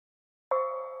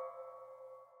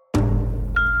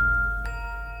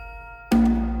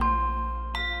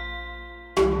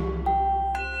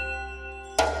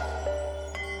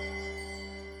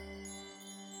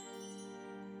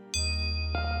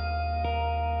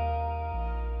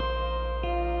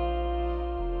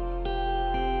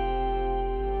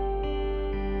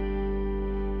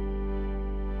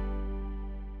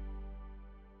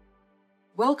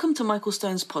Welcome to Michael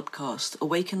Stone's podcast,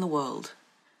 Awaken the World.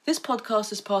 This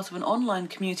podcast is part of an online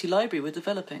community library we're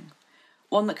developing,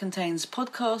 one that contains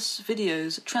podcasts,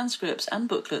 videos, transcripts and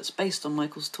booklets based on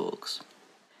Michael's talks.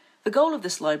 The goal of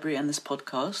this library and this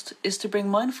podcast is to bring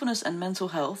mindfulness and mental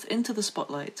health into the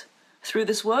spotlight. Through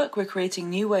this work, we're creating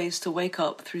new ways to wake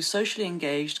up through socially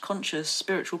engaged, conscious,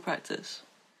 spiritual practice.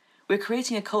 We're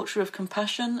creating a culture of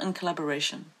compassion and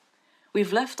collaboration.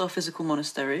 We've left our physical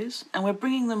monasteries, and we're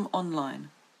bringing them online.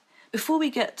 Before we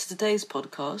get to today's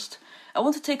podcast, I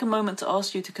want to take a moment to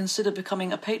ask you to consider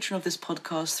becoming a patron of this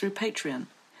podcast through Patreon.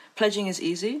 Pledging is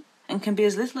easy and can be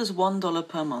as little as $1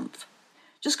 per month.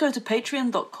 Just go to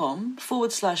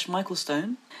patreon.com/Michael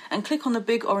Stone and click on the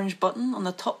big orange button on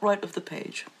the top right of the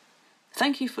page.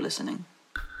 Thank you for listening.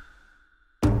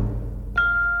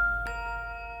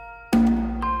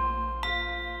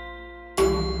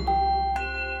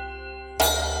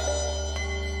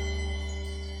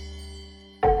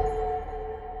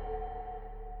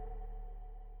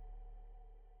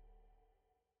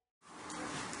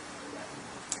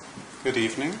 Good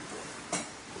evening.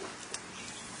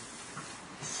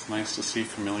 It's nice to see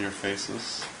familiar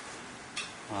faces.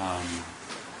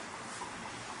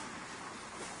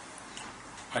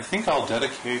 I think I'll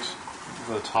dedicate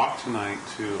the talk tonight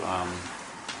to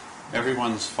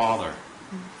everyone's father.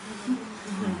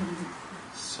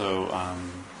 So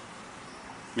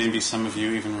maybe some of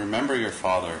you even remember your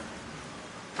father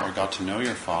or got to know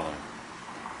your father.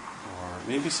 Or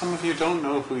maybe some of you don't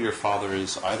know who your father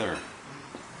is either.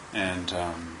 And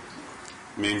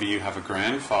maybe you have a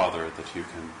grandfather that you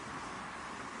can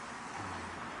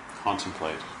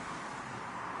contemplate.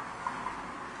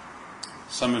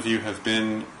 Some of you have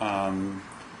been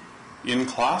in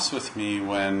class with me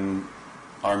when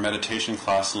our meditation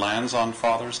class lands on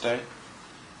Father's Day.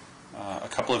 A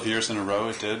couple of years in a row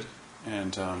it did.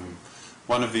 And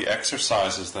one of the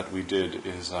exercises that we did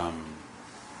is, and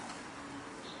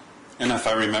if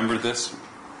I remember this,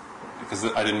 because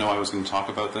I didn't know I was going to talk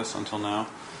about this until now,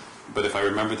 but if I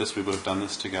remember this, we would have done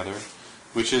this together,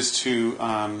 which is to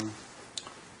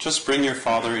just bring your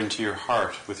father into your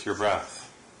heart with your breath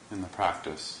in the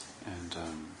practice.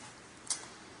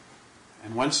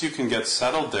 And once you can get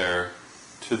settled there,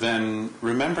 to then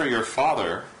remember your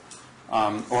father,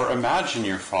 or imagine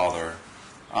your father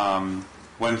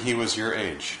when he was your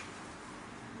age.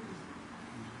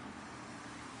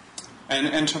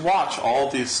 And to watch all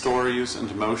these stories and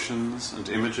emotions and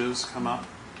images come up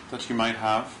that you might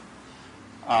have.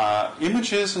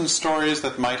 Images and stories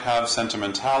that might have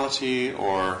sentimentality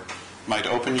or might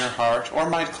open your heart or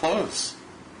might close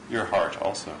your heart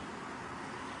also.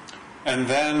 And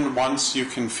then once you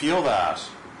can feel that,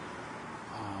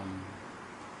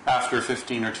 after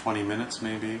 15 or 20 minutes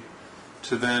maybe,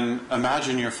 to then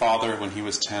imagine your father when he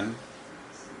was 10.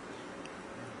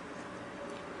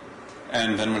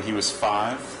 And then when he was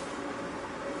 5,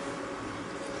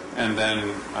 and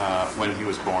then when he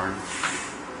was born.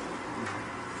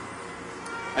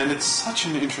 And it's such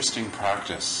an interesting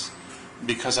practice,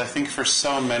 because I think for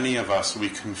so many of us we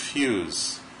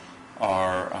confuse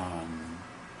our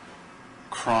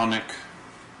chronic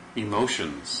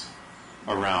emotions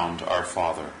around our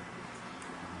Father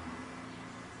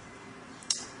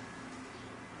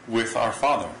with our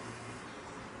Father,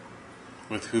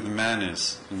 with who the man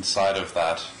is inside of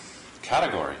that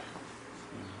category.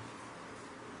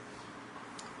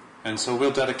 And so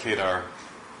we'll dedicate our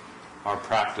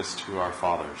practice to our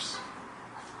fathers.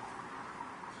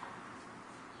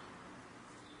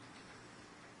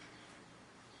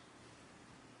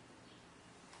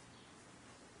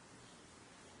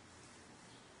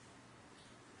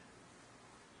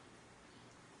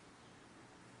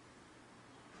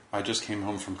 I just came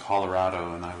home from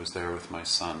Colorado, and I was there with my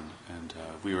son, and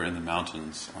we were in the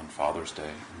mountains on Father's Day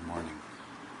in the morning.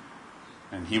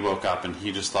 And he woke up and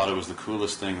he just thought it was the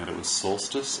coolest thing that it was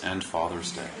solstice and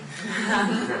Father's Day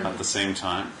at the same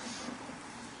time.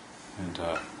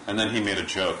 And then he made a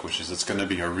joke, which is, it's going to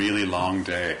be a really long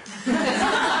day.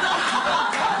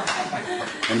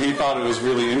 And he thought it was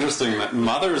really interesting that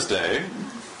Mother's Day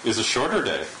is a shorter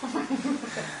day.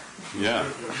 Yeah.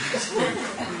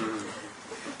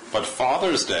 But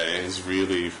Father's Day is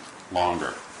really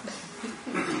longer.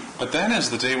 But then as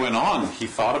the day went on, he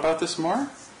thought about this more,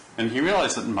 and he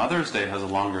realized that Mother's Day has a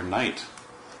longer night.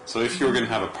 So if you were going to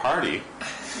have a party,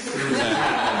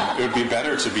 then it would be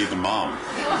better to be the mom.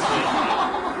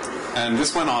 And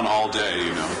this went on all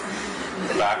day,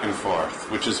 back and forth.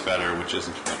 Which is better, which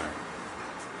isn't better.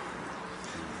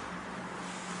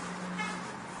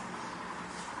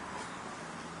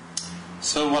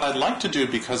 So what I'd like to do,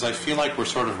 because I feel like we're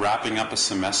sort of wrapping up a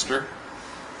semester,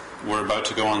 we're about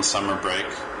to go on summer break,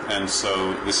 and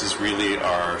so this is really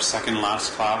our second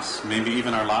last class, maybe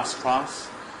even our last class,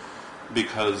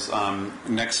 because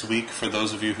next week, for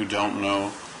those of you who don't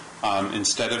know,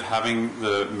 instead of having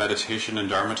the meditation and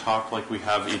Dharma talk like we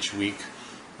have each week,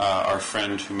 our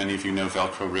friend, who many of you know,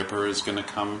 Velcro Ripper, is going to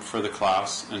come for the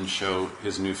class and show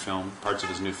his new film, parts of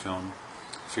his new film,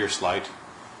 Fierce Light,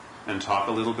 and talk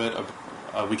a little bit.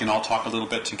 We can all talk a little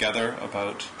bit together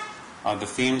about the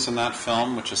themes in that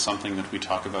film, which is something that we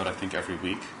talk about, I think, every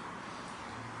week.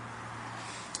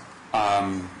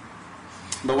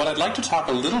 But what I'd like to talk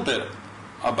a little bit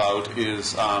about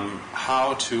is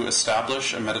how to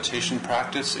establish a meditation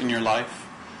practice in your life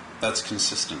that's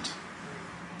consistent.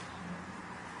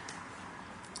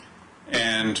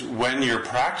 And when you're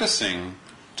practicing,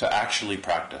 to actually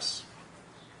practice.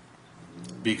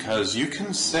 Because you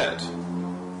can sit,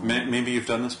 maybe you've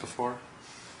done this before,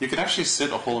 you can actually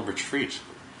sit a whole retreat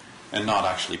and not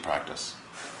actually practice.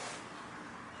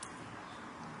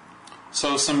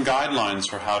 So some guidelines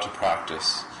for how to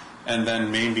practice, and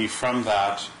then maybe from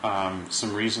that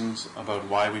some reasons about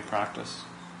why we practice.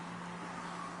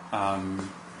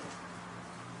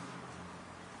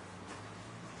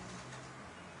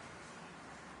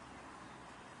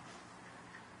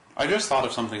 I just thought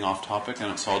of something off topic,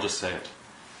 and so I'll just say it.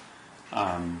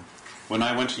 When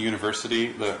I went to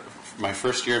university, my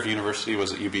first year of university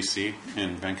was at UBC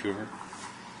in Vancouver.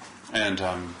 And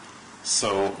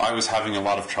so I was having a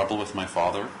lot of trouble with my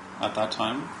father at that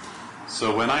time.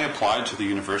 So when I applied to the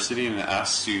university and it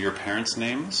asked you your parents'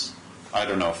 names, I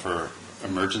don't know, for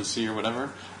emergency or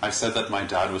whatever, I said that my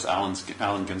dad was Allen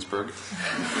Ginsberg.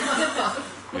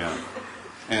 Yeah.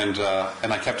 And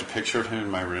I kept a picture of him in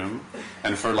my room.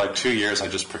 And for like 2 years, I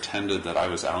just pretended that I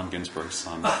was Allen Ginsberg's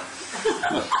son. I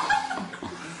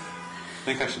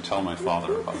think I should tell my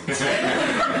father about it.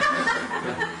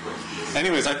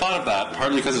 Anyways, I thought of that,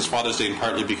 partly because it's Father's Day and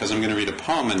partly because I'm going to read a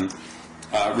poem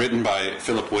written by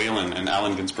Philip Whalen, and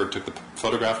Allen Ginsberg took the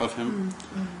photograph of him,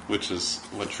 which is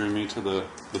what drew me to the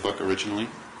book originally.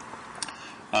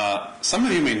 Some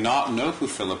of you may not know who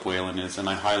Philip Whalen is, and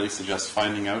I highly suggest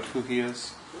finding out who he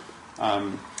is.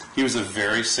 He was a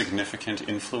very significant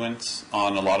influence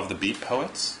on a lot of the beat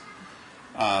poets,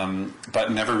 but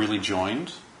never really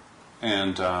joined,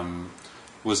 and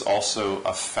was also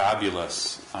a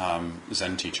fabulous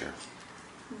Zen teacher.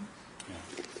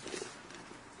 Yeah.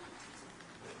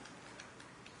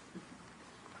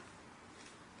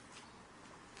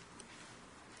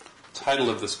 The title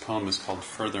of this poem is called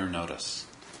Further Notice.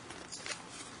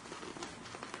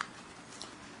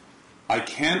 I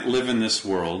can't live in this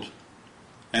world,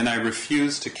 and I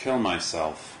refuse to kill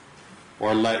myself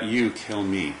or let you kill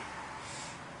me.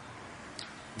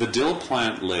 The dill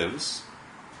plant lives,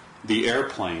 the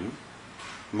airplane,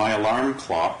 my alarm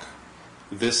clock,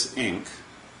 this ink,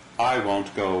 I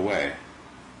won't go away.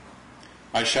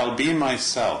 I shall be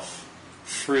myself,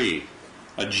 free,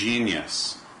 a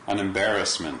genius, an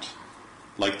embarrassment,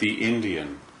 like the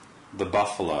Indian, the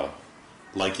buffalo,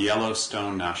 like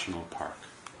Yellowstone National Park.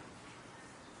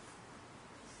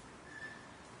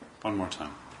 One more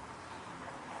time.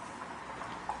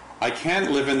 I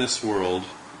can't live in this world,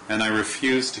 and I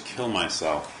refuse to kill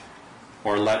myself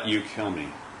or let you kill me.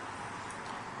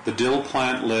 The dill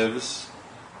plant lives,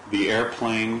 the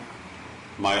airplane,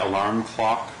 my alarm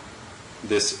clock,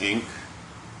 this ink,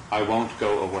 I won't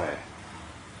go away.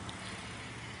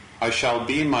 I shall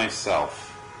be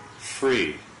myself,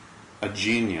 free, a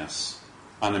genius,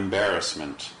 an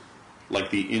embarrassment, like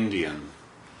the Indian,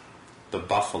 the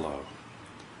buffalo,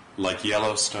 like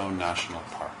Yellowstone National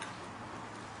Park.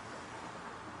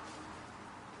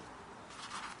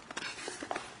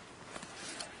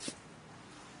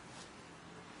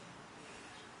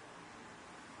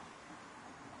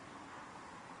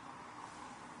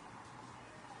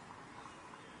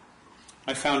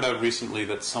 I found out recently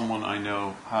that someone I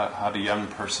know had a young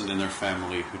person in their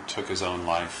family who took his own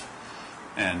life.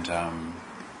 And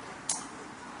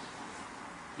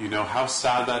you know how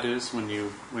sad that is when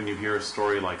you hear a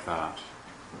story like that.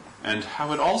 And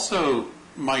how it also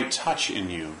might touch in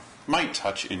you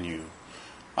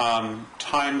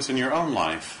times in your own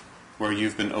life where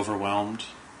you've been overwhelmed.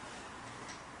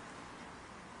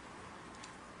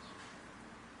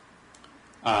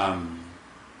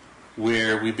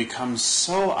 Where we become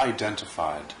so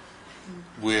identified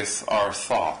with our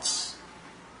thoughts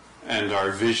and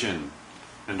our vision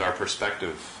and our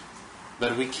perspective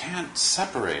that we can't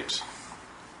separate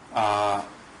the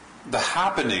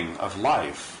happening of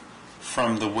life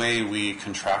from the way we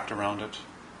contract around it.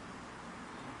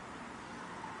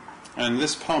 And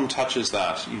this poem touches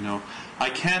that, you know. I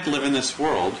can't live in this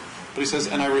world, But he says,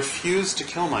 and I refuse to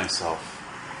kill myself.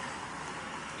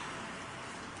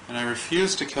 And I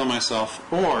refuse to kill myself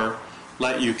or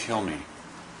let you kill me.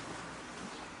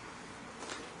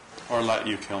 Or let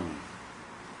you kill me.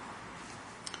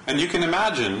 And you can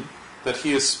imagine that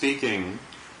he is speaking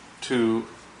to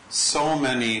so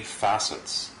many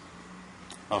facets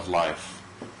of life.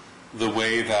 The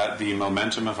way that the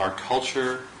momentum of our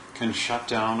culture can shut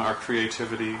down our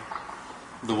creativity.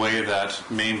 The way that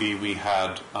maybe we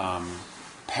had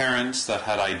parents that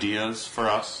had ideas for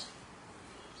us,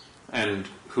 and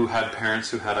who had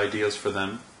parents who had ideas for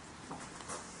them.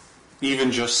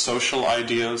 Even just social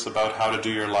ideas about how to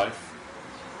do your life.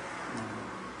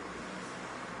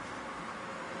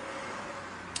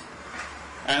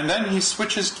 And then he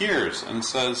switches gears and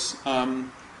says,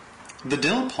 the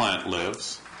dill plant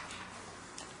lives.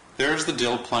 There's the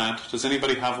dill plant. Does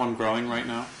anybody have one growing right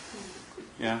now?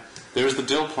 Yeah. There's the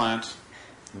dill plant,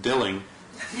 dilling.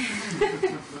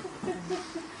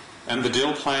 And the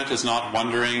dill plant is not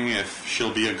wondering if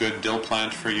she'll be a good dill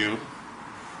plant for you.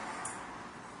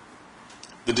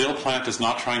 The dill plant is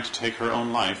not trying to take her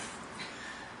own life.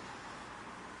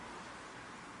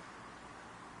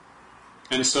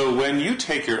 And so when you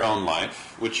take your own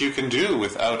life, which you can do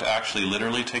without actually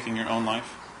literally taking your own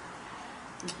life,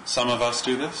 some of us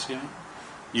do this, yeah?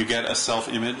 You get a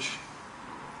self-image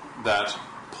that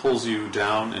pulls you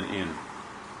down and in.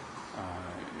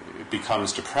 It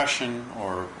becomes depression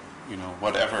or,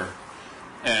 whatever.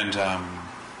 And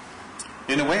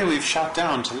in a way we've shut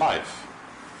down to life.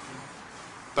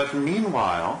 But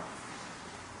meanwhile,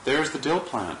 there's the dill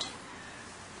plant.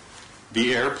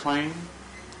 The airplane,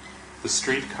 the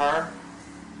streetcar,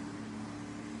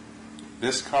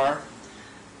 this car,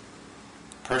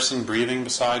 person breathing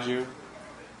beside you,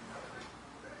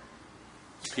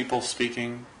 people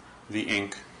speaking, the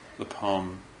ink, the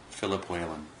poem, Philip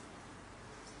Whalen.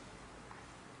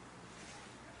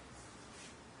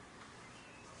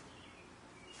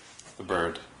 The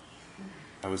bird.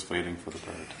 I was waiting for the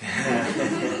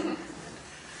bird.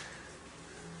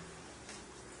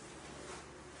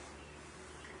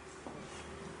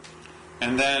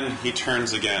 And then he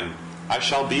turns again. I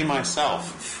shall be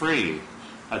myself, free,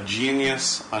 a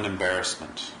genius, an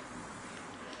embarrassment.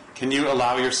 Can you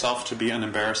allow yourself to be an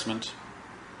embarrassment?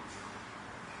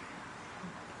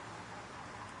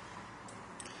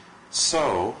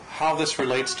 So, how this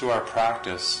relates to our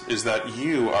practice is that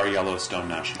you are Yellowstone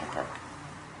National Park.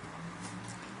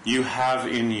 You have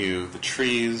in you the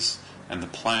trees and the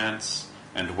plants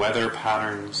and weather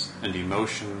patterns and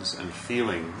emotions and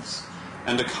feelings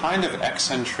and a kind of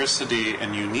eccentricity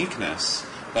and uniqueness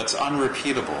that's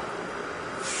unrepeatable.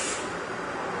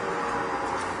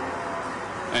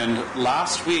 And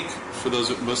last week, for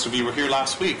most of you were here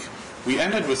last week, we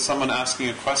ended with someone asking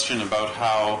a question about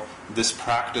how this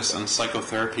practice and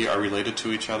psychotherapy are related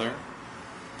to each other.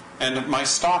 And my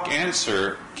stock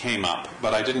answer came up,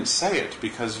 but I didn't say it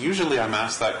because usually I'm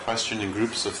asked that question in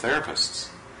groups of therapists.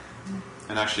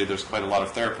 And actually there's quite a lot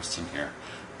of therapists in here.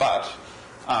 But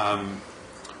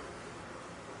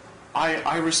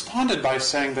I responded by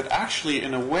saying that actually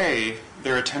in a way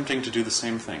they're attempting to do the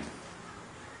same thing.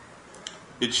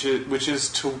 Which is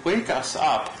to wake us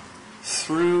up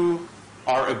through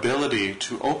our ability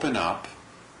to open up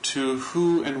to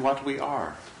who and what we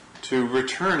are, to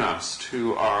return us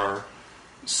to our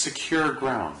secure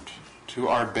ground, to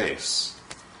our base,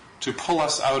 to pull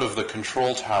us out of the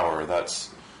control tower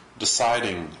that's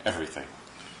deciding everything,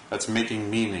 that's making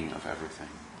meaning of everything.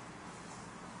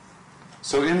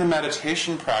 So in the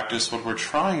meditation practice, what we're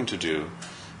trying to do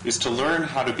is to learn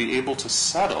how to be able to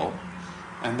settle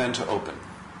and then to open.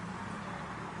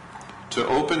 To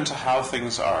open to how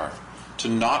things are, to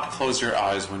not close your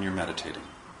eyes when you're meditating.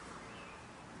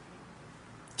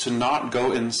 To not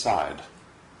go inside,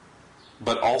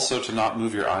 but also to not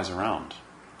move your eyes around,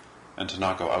 and to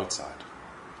not go outside.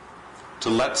 To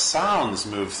let sounds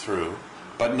move through,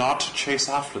 but not to chase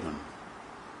after them.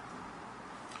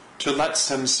 To let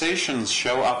sensations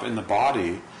show up in the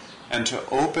body, and to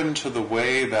open to the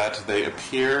way that they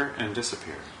appear and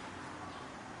disappear,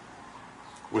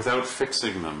 without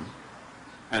fixing them,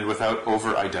 and without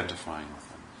over-identifying with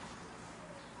them.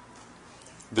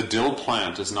 The dill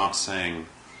plant is not saying,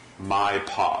 my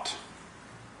pot,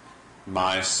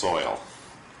 my soil,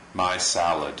 my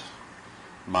salad,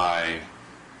 my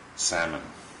salmon.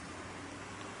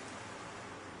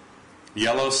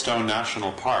 Yellowstone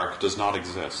National Park does not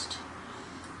exist.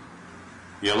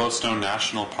 Yellowstone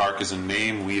National Park is a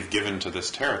name we've given to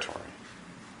this territory.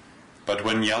 But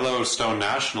when Yellowstone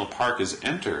National Park is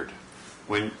entered,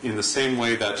 when in the same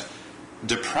way that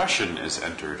depression is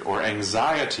entered or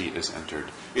anxiety is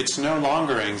entered, it's no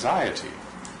longer anxiety.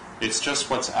 It's just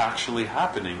what's actually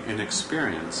happening in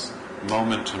experience,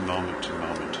 moment to moment to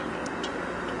moment to moment.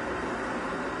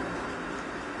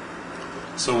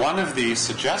 So one of the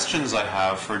suggestions I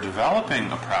have for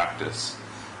developing a practice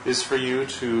is for you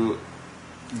to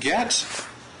get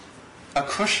a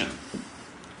cushion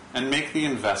and make the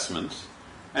investment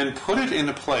and put it in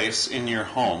a place in your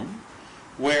home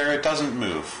where it doesn't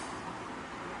move.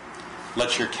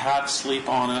 Let your cat sleep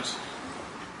on it.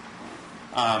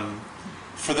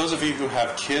 For those of you who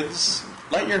have kids,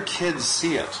 let your kids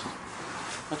see it.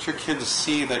 Let your kids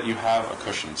see that you have a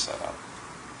cushion set up.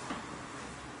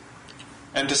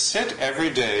 And to sit every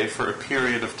day for a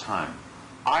period of time.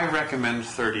 I recommend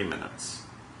 30 minutes.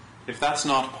 If that's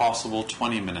not possible,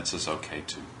 20 minutes is okay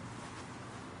too.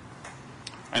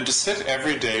 And to sit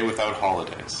every day without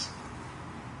holidays.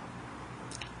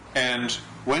 And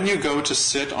when you go to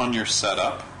sit on your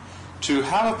setup, to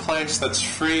have a place that's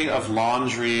free of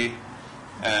laundry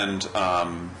and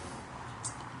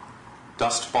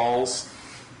dust balls.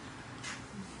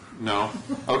 No?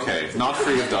 Okay, not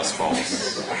free of dust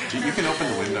balls. You can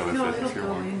open the window if you're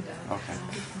warm. Okay.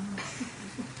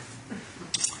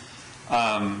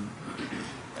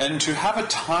 And to have a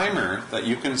timer that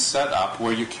you can set up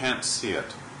where you can't see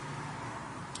it.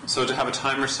 So to have a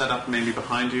timer set up maybe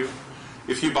behind you.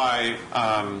 If you buy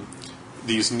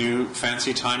these new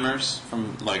fancy timers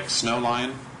from like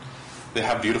Snowline, they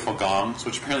have beautiful gongs,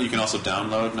 which apparently you can also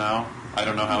download now. I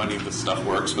don't know how any of this stuff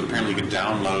works, but apparently you can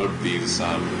download these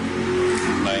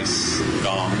nice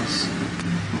gongs.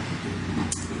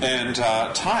 And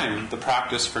time the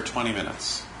practice for 20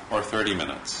 minutes or 30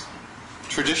 minutes.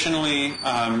 Traditionally,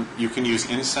 you can use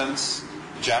incense.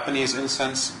 Japanese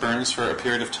incense burns for a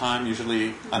period of time,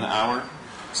 usually an hour.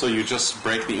 So you just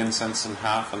break the incense in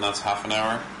half, and that's half an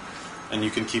hour. And you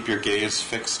can keep your gaze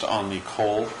fixed on the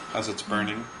coal as it's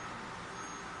burning.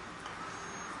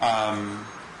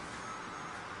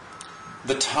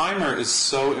 The timer is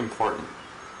so important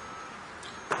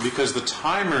because the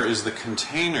timer is the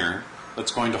container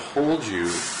that's going to hold you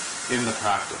in the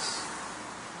practice.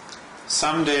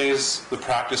 Some days the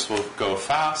practice will go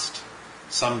fast,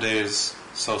 some days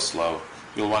so slow.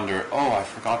 You'll wonder, oh, I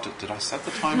forgot to, did I set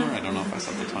the timer? I don't know if I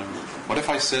set the timer. What if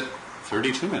I sit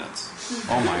 32 minutes?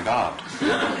 Oh my God. You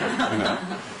know?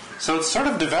 So it's sort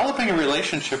of developing a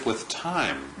relationship with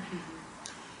time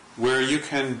where you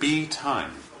can be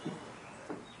time.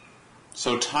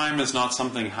 So time is not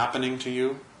something happening to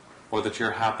you or that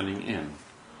you're happening in,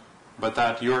 but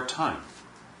that you're time.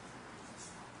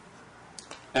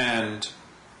 And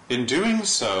in doing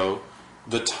so,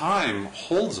 the time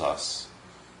holds us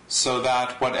so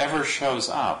that whatever shows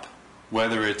up,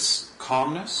 whether it's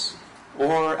calmness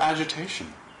or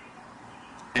agitation,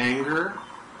 anger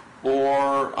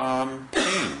or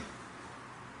pain,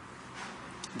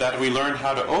 that we learn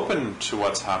how to open to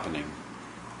what's happening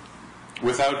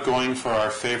without going for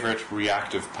our favorite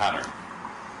reactive pattern.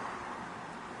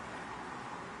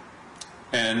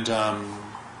 And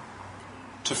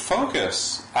to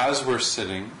focus as we're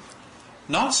sitting,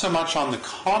 not so much on the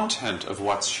content of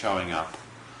what's showing up,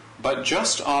 but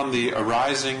just on the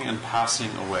arising and passing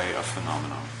away of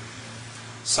phenomena.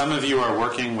 Some of you are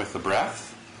working with the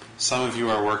breath, some of you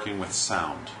are working with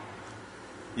sound.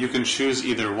 You can choose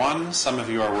either one, some of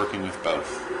you are working with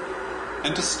both.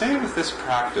 And to stay with this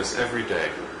practice every day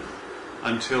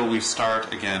until we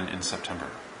start again in September.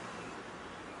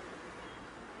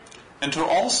 And to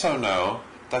also know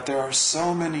that there are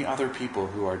so many other people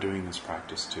who are doing this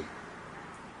practice too.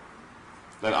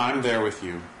 That I'm there with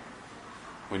you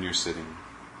when you're sitting.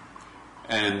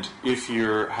 And if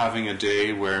you're having a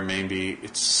day where maybe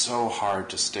it's so hard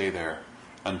to stay there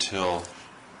until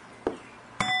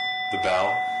the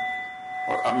bell,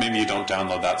 or maybe you don't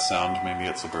download that sound, maybe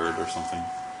it's a bird or something.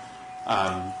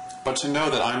 But to know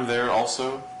that I'm there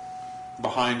also,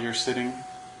 behind your sitting,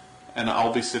 and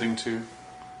I'll be sitting too.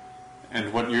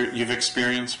 And what you've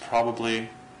experienced, probably,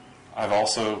 I've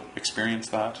also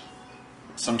experienced that.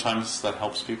 Sometimes that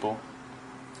helps people.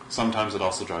 Sometimes it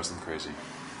also drives them crazy.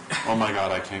 Oh my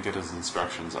God, I can't get his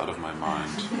instructions out of my mind.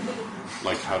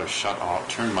 Like how to shut off,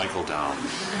 turn Michael down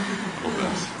a little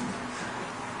bit.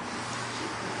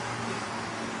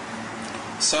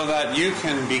 So that you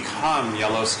can become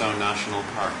Yellowstone National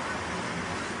Park.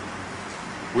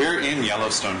 We're in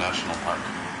Yellowstone National Park.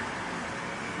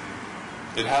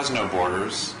 It has no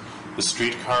borders. The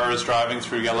streetcar is driving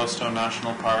through Yellowstone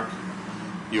National Park.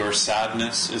 Your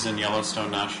sadness is in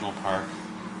Yellowstone National Park.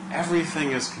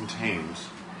 Everything is contained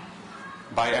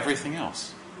by everything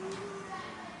else.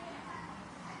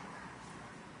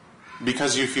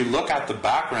 Because if you look at the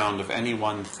background of any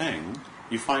one thing,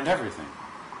 you find everything.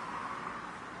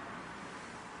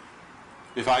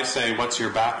 If I say, what's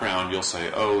your background? You'll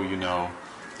say, oh,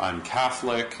 I'm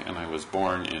Catholic and I was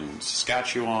born in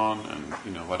Saskatchewan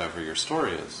and, whatever your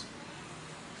story is.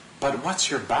 But what's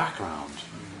your background?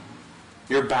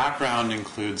 Your background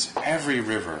includes every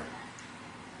river,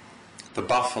 the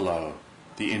buffalo,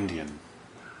 the Indian.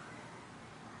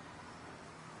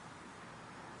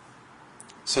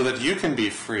 So that you can be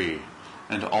free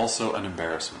and also an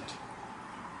embarrassment.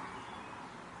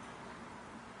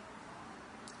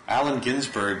 Allen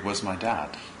Ginsberg was my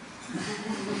dad.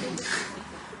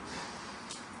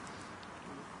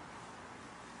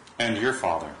 And your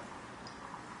father.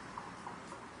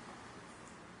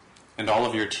 And all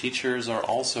of your teachers are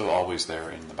also always there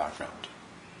in the background.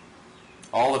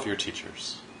 All of your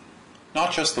teachers.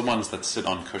 Not just the ones that sit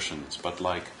on cushions, but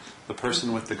like the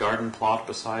person with the garden plot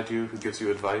beside you who gives you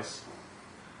advice.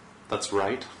 That's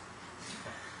right.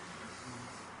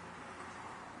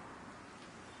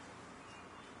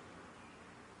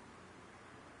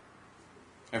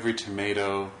 Every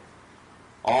tomato,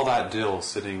 all that dill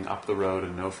sitting up the road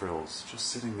in No Frills, just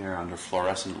sitting there under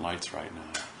fluorescent lights right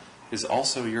now, is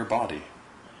also your body.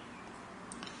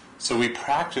 So we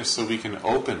practice so we can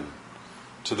open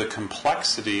to the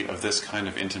complexity of this kind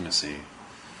of intimacy,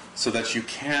 so that you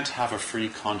can't have a free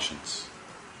conscience.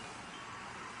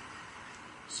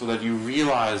 So that you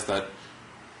realize that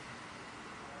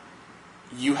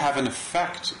you have an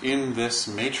effect in this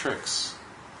matrix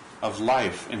of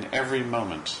life in every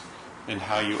moment in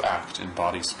how you act in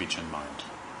body, speech, and mind.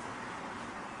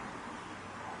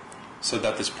 So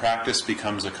that this practice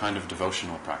becomes a kind of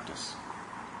devotional practice.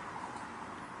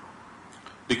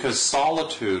 Because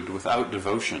solitude without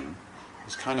devotion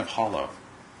is kind of hollow.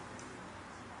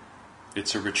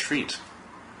 It's a retreat.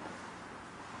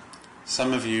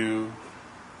 Some of you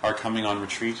are coming on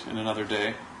retreat in another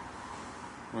day.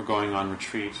 We're going on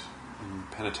retreat in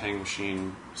Penetang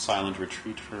Machine silent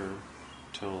retreat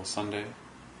till Sunday.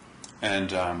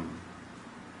 And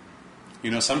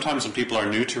sometimes when people are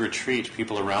new to retreat,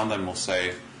 people around them will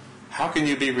say, how can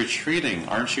you be retreating?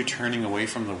 Aren't you turning away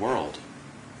from the world?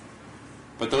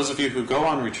 But those of you who go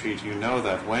on retreat, you know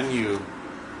that when you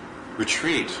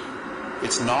retreat,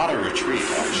 it's not a retreat,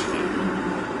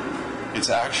 actually. It's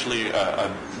actually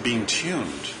a being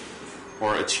tuned,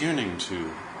 or attuning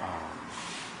to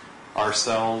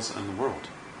ourselves and the world.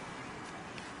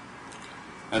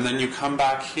 And then you come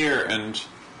back here, and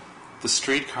the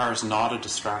streetcar is not a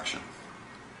distraction.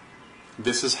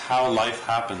 This is how life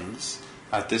happens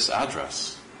at this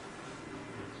address.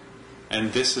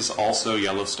 And this is also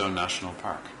Yellowstone National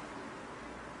Park.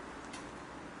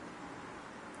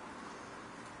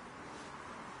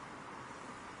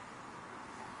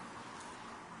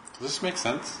 Does this make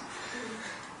sense?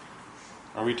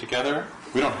 Are we together?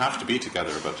 We don't have to be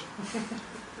together, but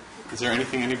is there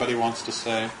anything anybody wants to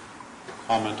say,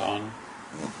 comment on?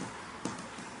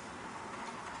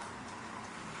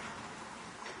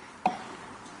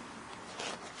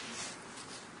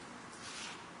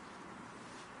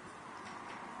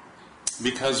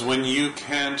 Because when you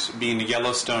can't be in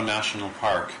Yellowstone National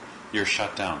Park, you're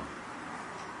shut down.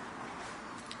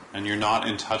 And you're not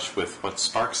in touch with what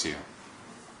sparks you.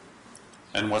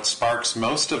 And what sparks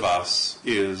most of us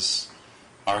is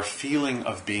our feeling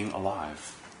of being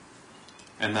alive.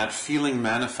 And that feeling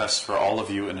manifests for all of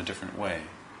you in a different way.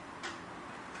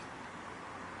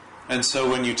 And so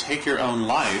when you take your own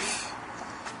life,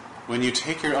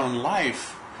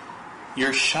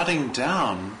 you're shutting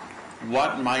down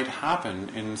what might happen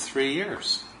in 3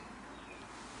 years.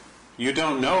 You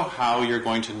don't know how you're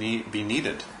going to be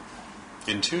needed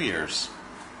in 2 years.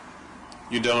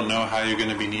 You don't know how you're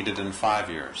going to be needed in 5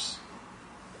 years.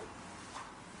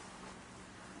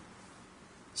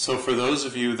 So for those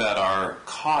of you that are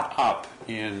caught up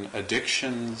in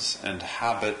addictions and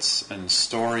habits and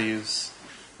stories,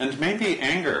 and maybe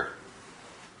anger,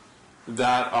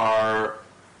 that are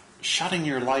shutting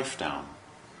your life down,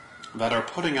 that are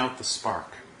putting out the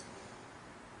spark,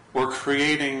 or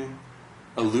creating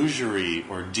illusory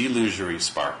or delusory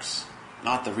sparks,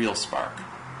 not the real spark.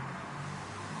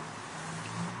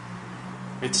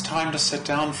 It's time to sit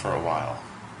down for a while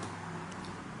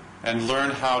and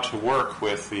learn how to work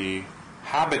with the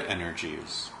habit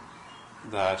energies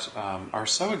that are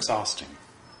so exhausting,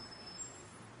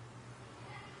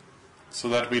 so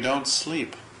that we don't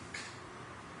sleep.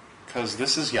 Because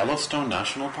this is Yellowstone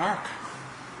National Park.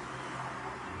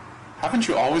 Haven't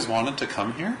you always wanted to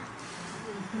come here?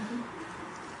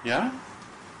 Yeah?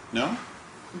 No?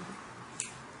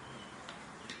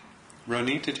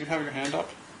 Ronit, did you have your hand up?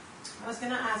 I was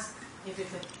going to ask, if you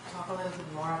could talk a little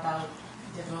bit more about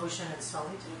devotion and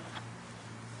solitude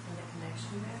and the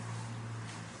connection there.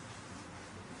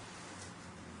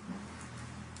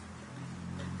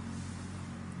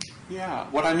 Yeah,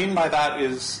 what I mean by that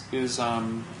is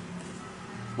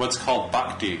what's called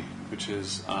bhakti, which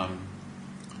is,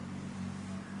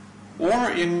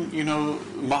 or in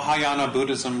Mahayana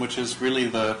Buddhism, which is really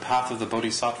the path of the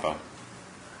Bodhisattva.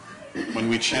 When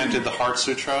we chanted the Heart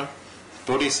Sutra,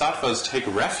 Bodhisattvas take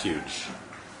refuge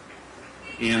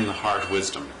in the heart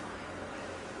wisdom.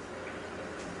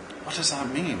 What does that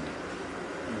mean?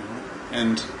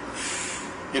 And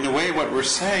in a way, what we're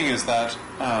saying is that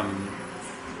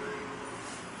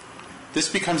this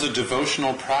becomes a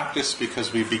devotional practice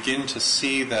because we begin to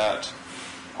see that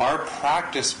our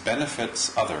practice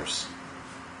benefits others,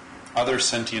 other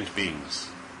sentient beings.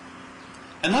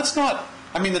 And that's not,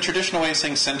 the traditional way of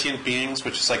saying sentient beings,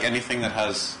 which is like anything that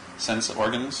has sense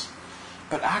organs,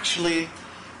 but actually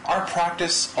our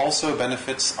practice also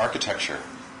benefits architecture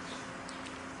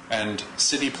and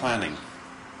city planning.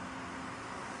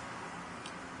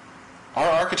 Our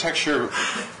architecture,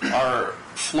 our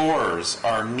floors,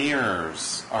 our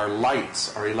mirrors, our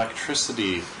lights, our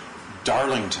electricity,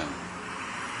 Darlington,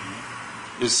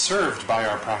 is served by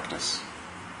our practice.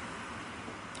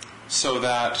 So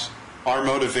that our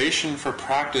motivation for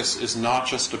practice is not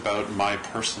just about my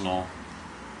personal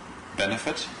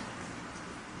benefit,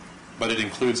 but it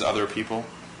includes other people.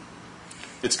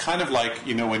 It's kind of like,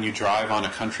 when you drive on a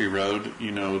country road,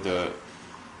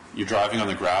 you're driving on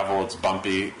the gravel, it's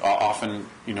bumpy. Often,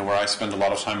 where I spend a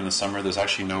lot of time in the summer, there's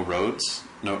actually no roads.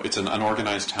 No, it's an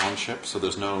unorganized township, so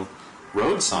there's no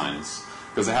road signs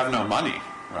because they have no money,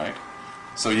 right?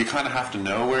 So you kind of have to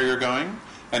know where you're going.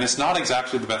 And it's not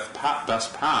exactly the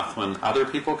best path when other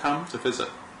people come to visit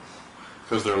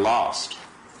because they're lost.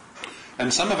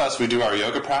 And some of us, we do our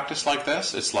yoga practice like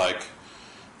this. It's like,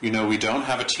 we don't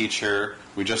have a teacher.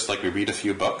 We just we read a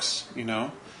few books,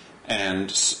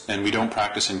 and we don't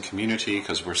practice in community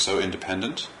because we're so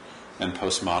independent and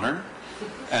postmodern.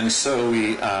 And so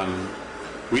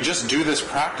we just do this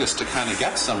practice to kind of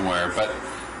get somewhere. But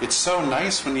it's so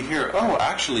nice when you hear, oh,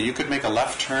 actually, you could make a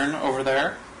left turn over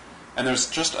there, and there's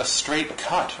just a straight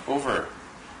cut over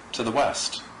to the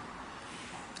west.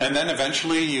 And then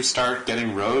eventually you start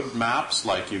getting road maps,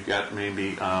 like you get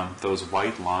maybe those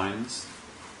white lines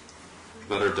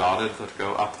that are dotted that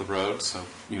go up the road, so,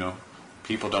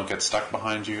 people don't get stuck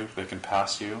behind you, they can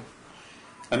pass you.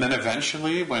 And then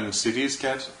eventually, when cities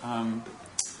get,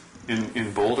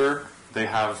 in Boulder, they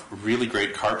have really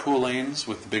great carpool lanes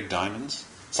with the big diamonds.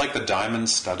 It's like the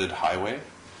diamond-studded highway.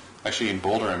 Actually, in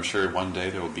Boulder, I'm sure one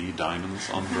day there will be diamonds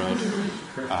on the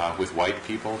road with white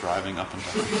people driving up and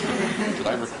down. Did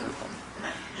I record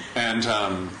that?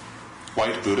 And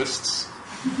white Buddhists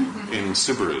in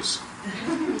Subarus.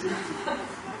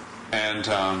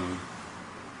 And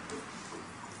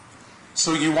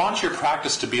so you want your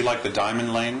practice to be like the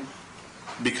diamond lane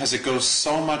because it goes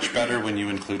so much better when you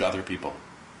include other people.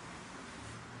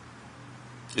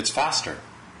 It's faster.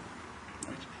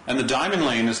 Right? And the diamond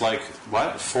lane is like,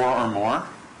 4 or more,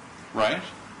 right?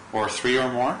 Or 3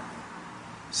 or more?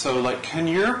 So can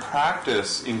your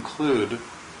practice include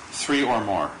 3 or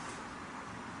more?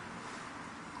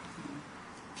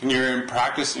 Can your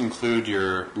practice include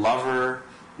your lover,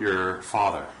 your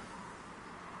father?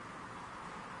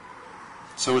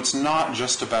 So it's not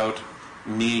just about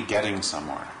me getting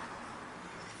somewhere.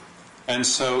 And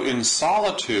so in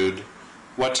solitude,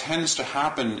 what tends to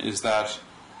happen is that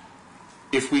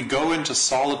if we go into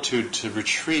solitude to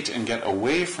retreat and get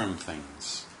away from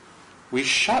things, we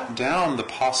shut down the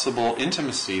possible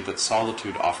intimacy that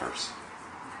solitude offers.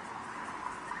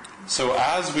 So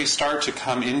as we start to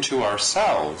come into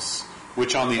ourselves,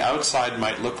 which on the outside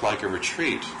might look like a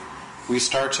retreat, we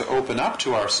start to open up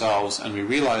to ourselves and we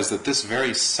realize that this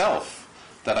very self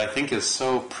that I think is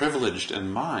so privileged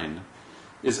and mine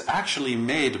is actually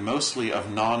made mostly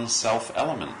of non-self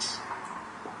elements.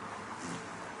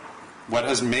 What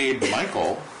has made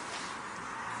Michael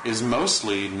is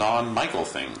mostly non-Michael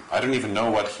thing. I don't even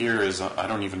know what here is. I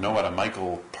don't even know what a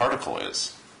Michael particle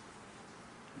is.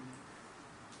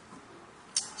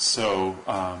 So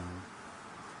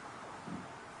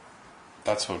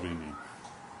that's what we mean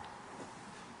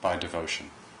by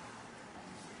devotion.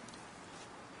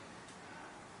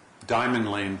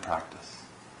 Diamond lane practice.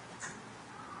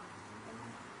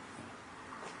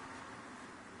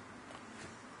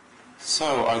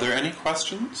 So, are there any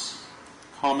questions,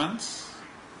 comments?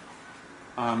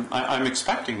 I'm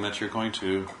expecting that you're going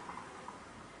to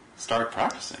start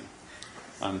practicing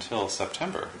until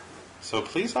September. So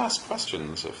please ask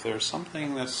questions if there's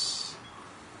something that's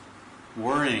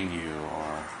worrying you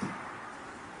or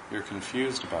you're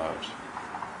confused about?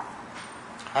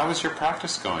 How is your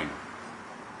practice going?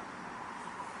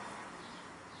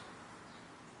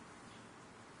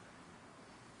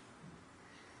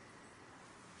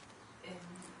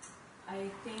 I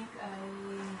think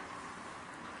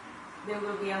there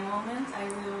will be a moment I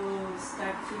will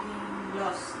start feeling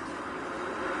lost.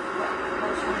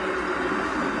 What should I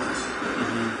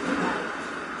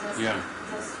do?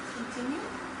 Just continue?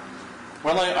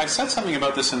 Well, I said something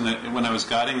about this when I was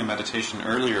guiding the meditation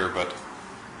earlier, but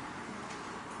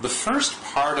the first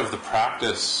part of the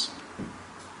practice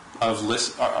of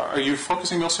are you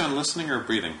focusing mostly on listening or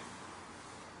breathing?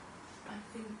 I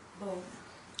think both.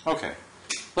 Okay.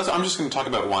 I'm just going to talk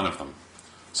about one of them.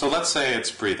 So let's say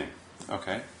it's breathing.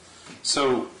 Okay?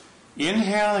 So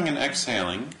inhaling and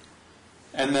exhaling,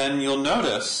 and then you'll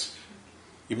notice,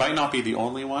 you might not be the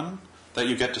only one, that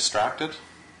you get distracted.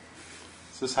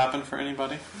 Does this happen for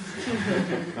anybody?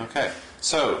 Okay.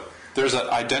 So there's an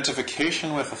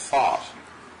identification with a thought.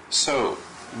 So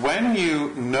when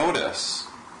you notice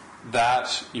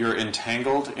that you're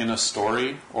entangled in a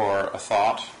story or a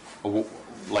thought,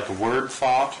 like a word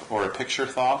thought or a picture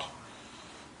thought,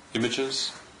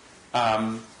 images,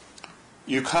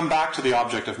 you come back to the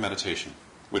object of meditation,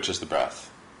 which is the breath,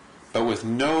 but with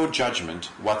no judgment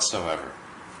whatsoever.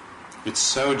 It's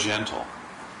so gentle.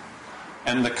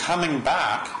 And the coming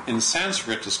back in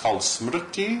Sanskrit is called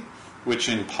smriti, which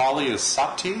in Pali is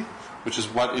sati, which is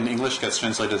what in English gets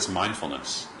translated as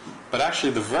mindfulness. But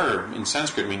actually the verb in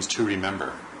Sanskrit means to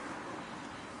remember.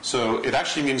 So it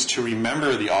actually means to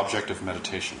remember the object of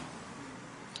meditation.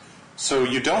 So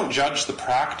you don't judge the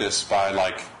practice by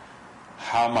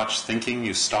how much thinking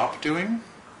you stop doing,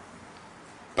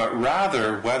 but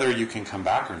rather whether you can come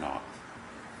back or not.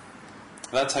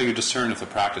 That's how you discern if the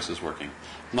practice is working.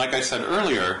 And like I said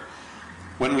earlier,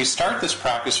 when we start this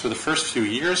practice for the first few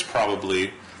years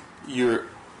probably, your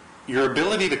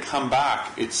ability to come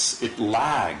back, it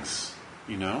lags,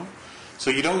 So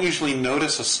you don't usually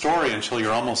notice a story until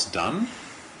you're almost done,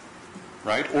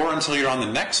 right? Or until you're on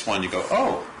the next one, you go,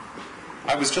 oh,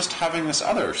 I was just having this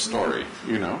other story,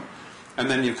 And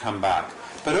then you come back.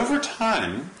 But over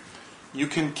time, you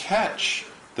can catch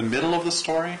the middle of the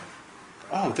story.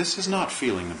 Oh, this is not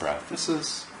feeling the breath. This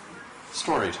is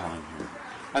storytelling here.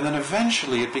 And then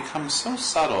eventually it becomes so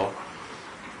subtle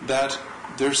that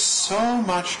there's so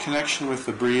much connection with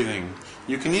the breathing.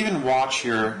 You can even watch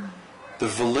the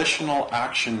volitional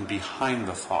action behind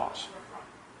the thought.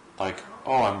 Like,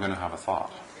 oh, I'm going to have a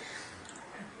thought.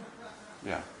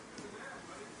 Yeah.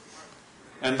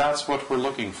 And that's what we're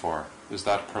looking for, is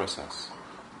that process.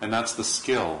 And that's the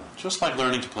skill, just like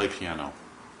learning to play piano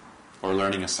or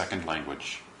learning a second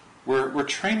language. We're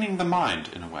training the mind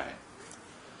in a way.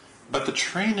 But the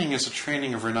training is a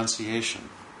training of renunciation,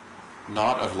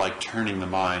 not of turning the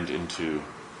mind into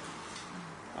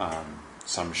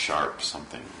some sharp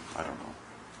something. I don't know.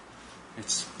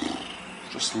 It's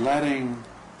just letting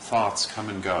thoughts come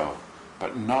and go,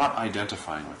 but not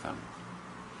identifying with them.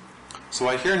 So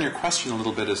I hear in your question a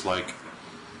little bit is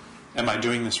am I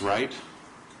doing this right?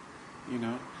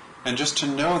 And just to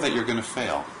know that you're going to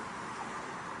fail.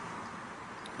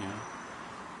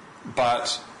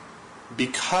 But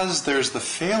because there's the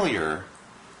failure,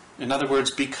 in other words,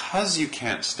 because you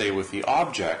can't stay with the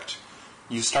object,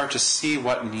 you start to see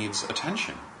what needs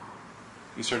attention.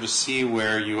 You start to see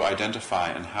where you identify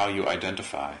and how you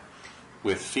identify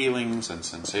with feelings and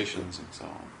sensations and so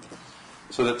on.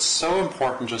 So that's so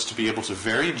important just to be able to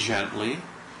very gently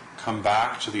come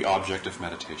back to the object of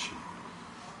meditation.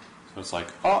 So it's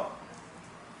come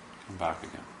back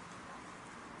again.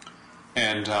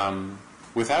 And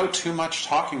without too much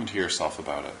talking to yourself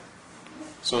about it.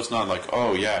 So it's not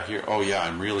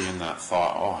I'm really in that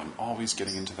thought. Oh, I'm always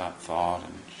getting into that thought,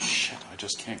 and shit, I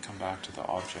just can't come back to the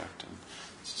object. And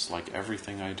it's just like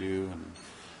everything I do, and I'm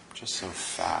just so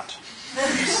fat.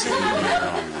 I'm sitting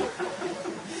here on the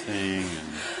thing,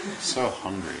 and so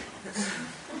hungry.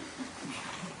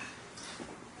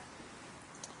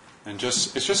 And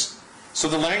it's just, so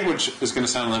the language is going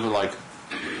to sound a little bit like,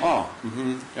 oh,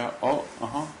 yeah, oh,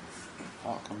 oh,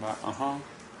 come back,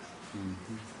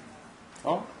 oh,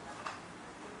 a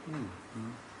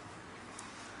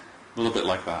little bit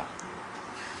like that.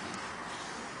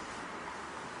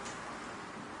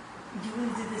 You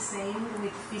will do the same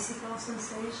with physical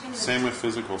sensations? Same with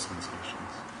physical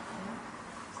sensations.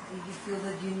 So if you feel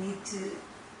that you need to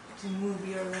move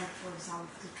your leg, for example,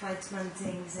 to try to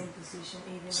maintain the same position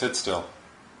even... Sit still.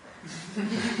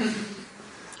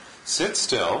 Sit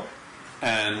still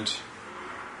and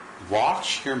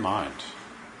watch your mind.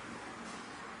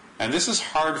 And this is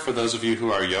hard for those of you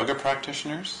who are yoga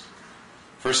practitioners.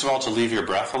 First of all, to leave your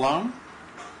breath alone,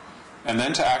 and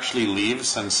then to actually leave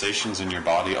sensations in your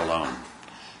body alone.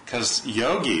 Because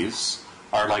yogis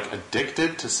are like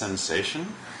addicted to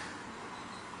sensation.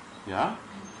 Yeah?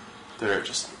 They're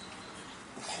just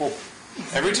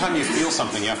every time you feel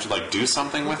something, you have to like do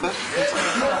something with it.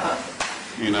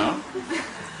 You know?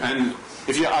 And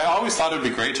I always thought it would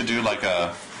be great to do like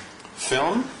a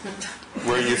film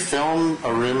where you film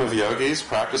a room of yogis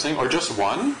practicing, or just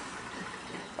one,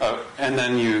 and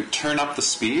then you turn up the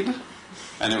speed,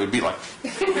 and it would be like,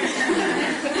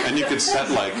 and you could set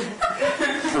like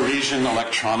Parisian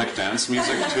electronic dance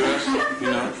music to it, you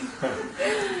know.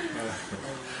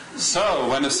 So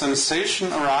when a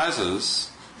sensation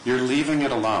arises, you're leaving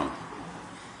it alone,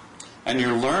 and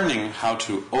you're learning how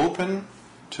to open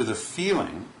to the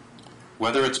feeling,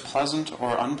 whether it's pleasant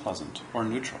or unpleasant or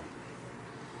neutral.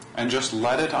 And just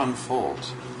let it unfold.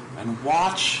 And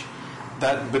watch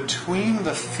that between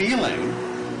the feeling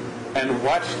and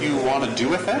what you want to do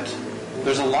with it,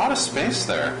 there's a lot of space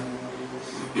there.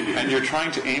 And you're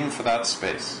trying to aim for that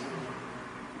space.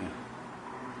 Yeah.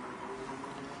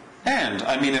 And,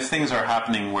 I mean, if things are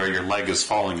happening where your leg is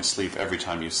falling asleep every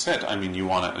time you sit, I mean, you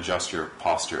want to adjust your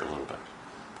posture a little bit.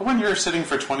 But when you're sitting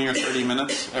for 20 or 30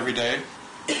 minutes every day,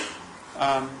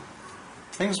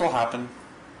 things will happen.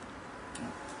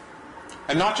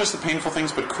 And not just the painful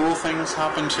things, but cool things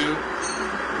happen too. You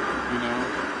know,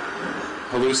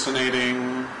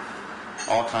 hallucinating,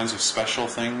 all kinds of special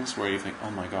things where you think,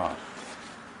 oh my God,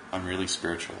 I'm really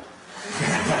spiritual.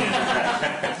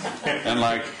 And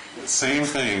like, same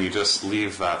thing, you just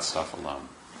leave that stuff alone.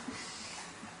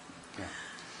 Yeah.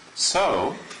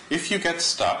 So, if you get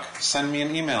stuck, send me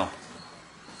an email.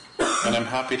 And I'm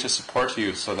happy to support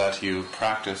you so that you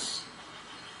practice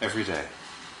every day.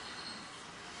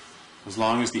 As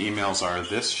long as the emails are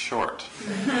this short.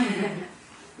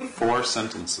 4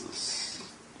 sentences.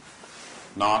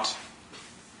 Not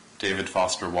David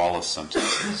Foster Wallace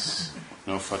sentences.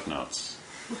 No footnotes.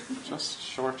 Just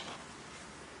short,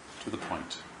 to the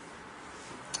point.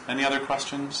 Any other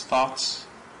questions, thoughts,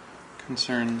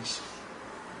 concerns?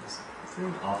 Is there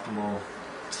an optimal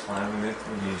time limit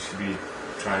when you should be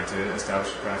trying to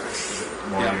establish a practice? Is it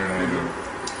morning or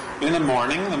night? In the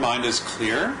morning, the mind is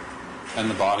clear and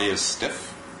the body is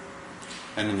stiff.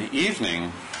 And in the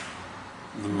evening,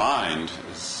 the mind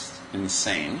is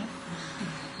insane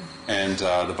and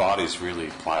the body is really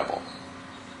pliable.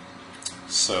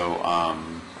 So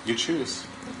you choose.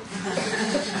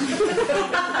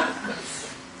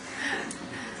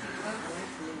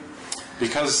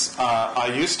 Because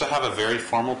I used to have a very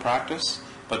formal practice,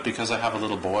 but because I have a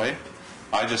little boy,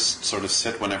 I just sort of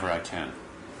sit whenever I can.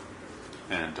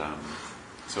 And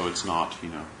so it's not, you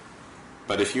know.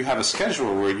 But if you have a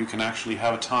schedule where you can actually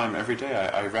have a time every day,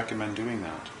 I recommend doing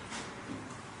that.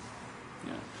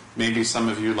 Yeah. Maybe some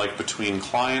of you, like between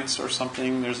clients or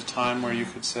something, there's a time where you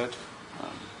could sit. Yeah.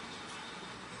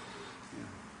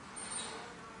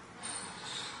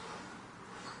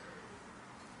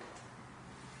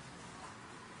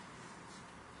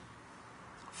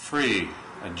 Free,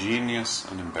 a genius,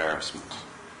 and embarrassment.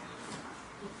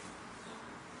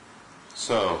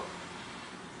 So,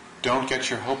 don't get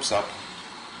your hopes up.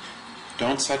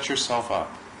 Don't set yourself up.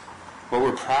 What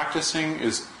we're practicing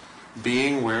is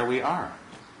being where we are.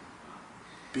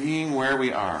 Being where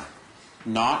we are.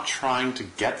 Not trying to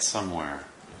get somewhere.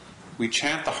 We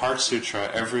chant the Heart Sutra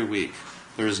every week.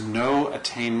 There is no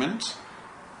attainment.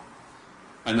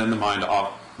 And then the mind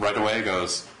right away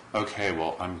goes, okay,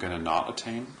 well, I'm going to not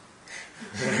attain.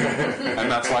 And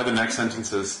that's why the next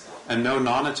sentence is, and no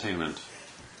non-attainment.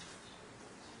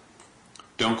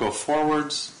 Don't go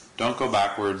forwards. Don't go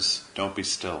backwards. Don't be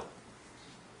still.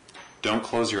 Don't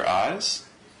close your eyes.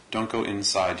 Don't go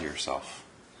inside yourself.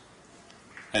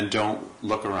 And don't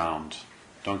look around.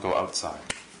 Don't go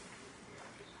outside.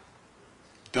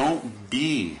 Don't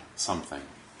be something.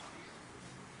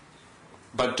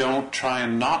 But don't try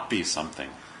and not be something.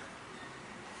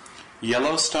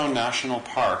 Yellowstone National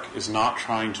Park is not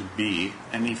trying to be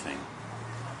anything.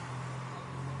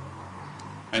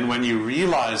 And when you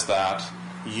realize that,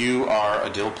 you are a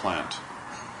dill plant.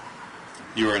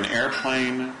 You're an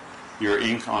airplane, you're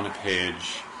ink on a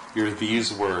page, you're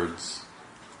these words.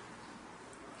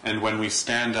 And when we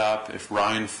stand up, if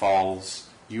Ryan falls,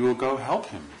 you will go help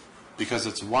him, because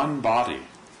it's one body.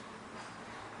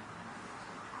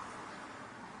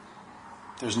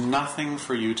 There's nothing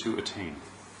for you to attain.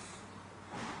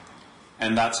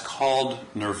 And that's called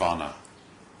nirvana,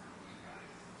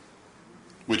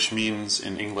 which means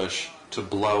in English to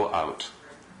blow out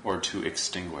or to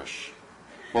extinguish.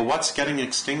 Well, what's getting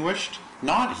extinguished?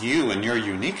 not you and your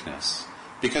uniqueness,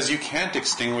 because you can't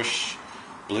extinguish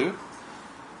blue.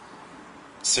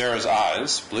 Sarah's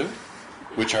eyes, blue,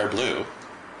 which are blue.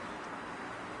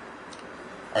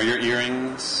 Are your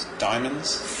earrings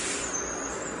diamonds?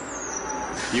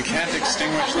 You can't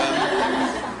extinguish them.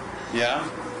 Yeah?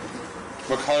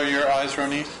 What color are your eyes,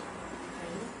 Ronit?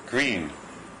 Green.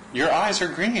 Your eyes are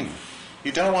green.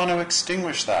 You don't want to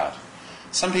extinguish that.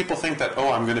 Some people think that,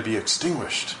 oh, I'm going to be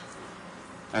extinguished.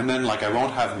 And then, like, I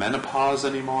won't have menopause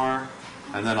anymore,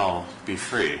 and then I'll be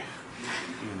free.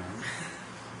 You know?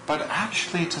 But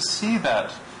actually, to see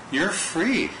that you're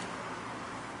free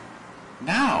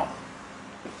now.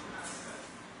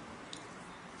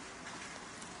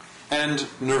 And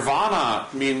nirvana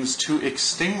means to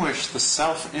extinguish the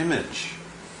self-image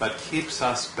that keeps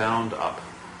us bound up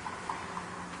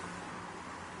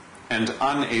and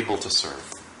unable to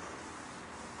serve.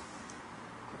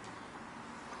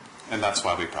 And that's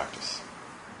why we practice.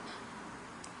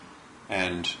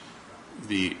 And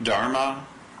the Dharma,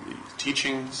 the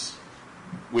teachings,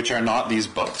 which are not these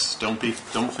books. Don't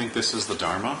think this is the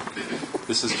Dharma.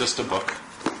 This is just a book.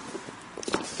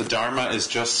 The Dharma is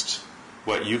just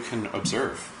what you can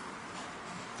observe.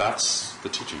 That's the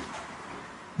teaching.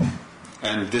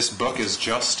 And this book is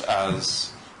just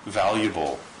as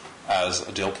valuable as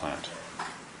a dill plant.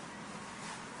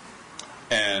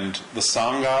 And the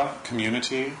Sangha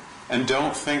community, and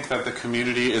don't think that the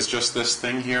community is just this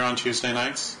thing here on Tuesday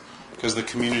nights, because the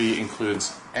community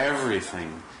includes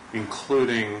everything,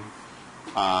 including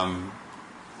Frank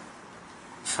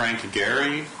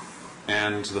Gehry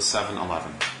and the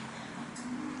 7-Eleven.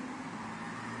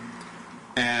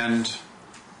 And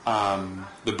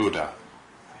the Buddha.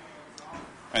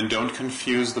 And don't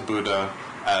confuse the Buddha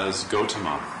as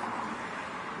Gautama.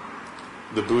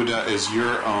 The Buddha is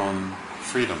your own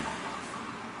freedom.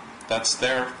 That's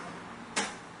there.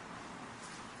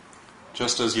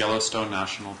 Just as Yellowstone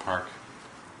National Park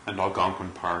and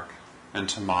Algonquin Park and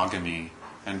Temagami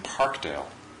and Parkdale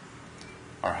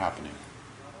are happening.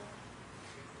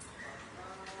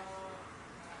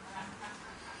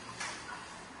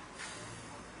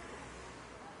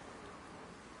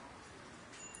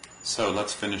 So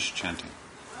let's finish chanting.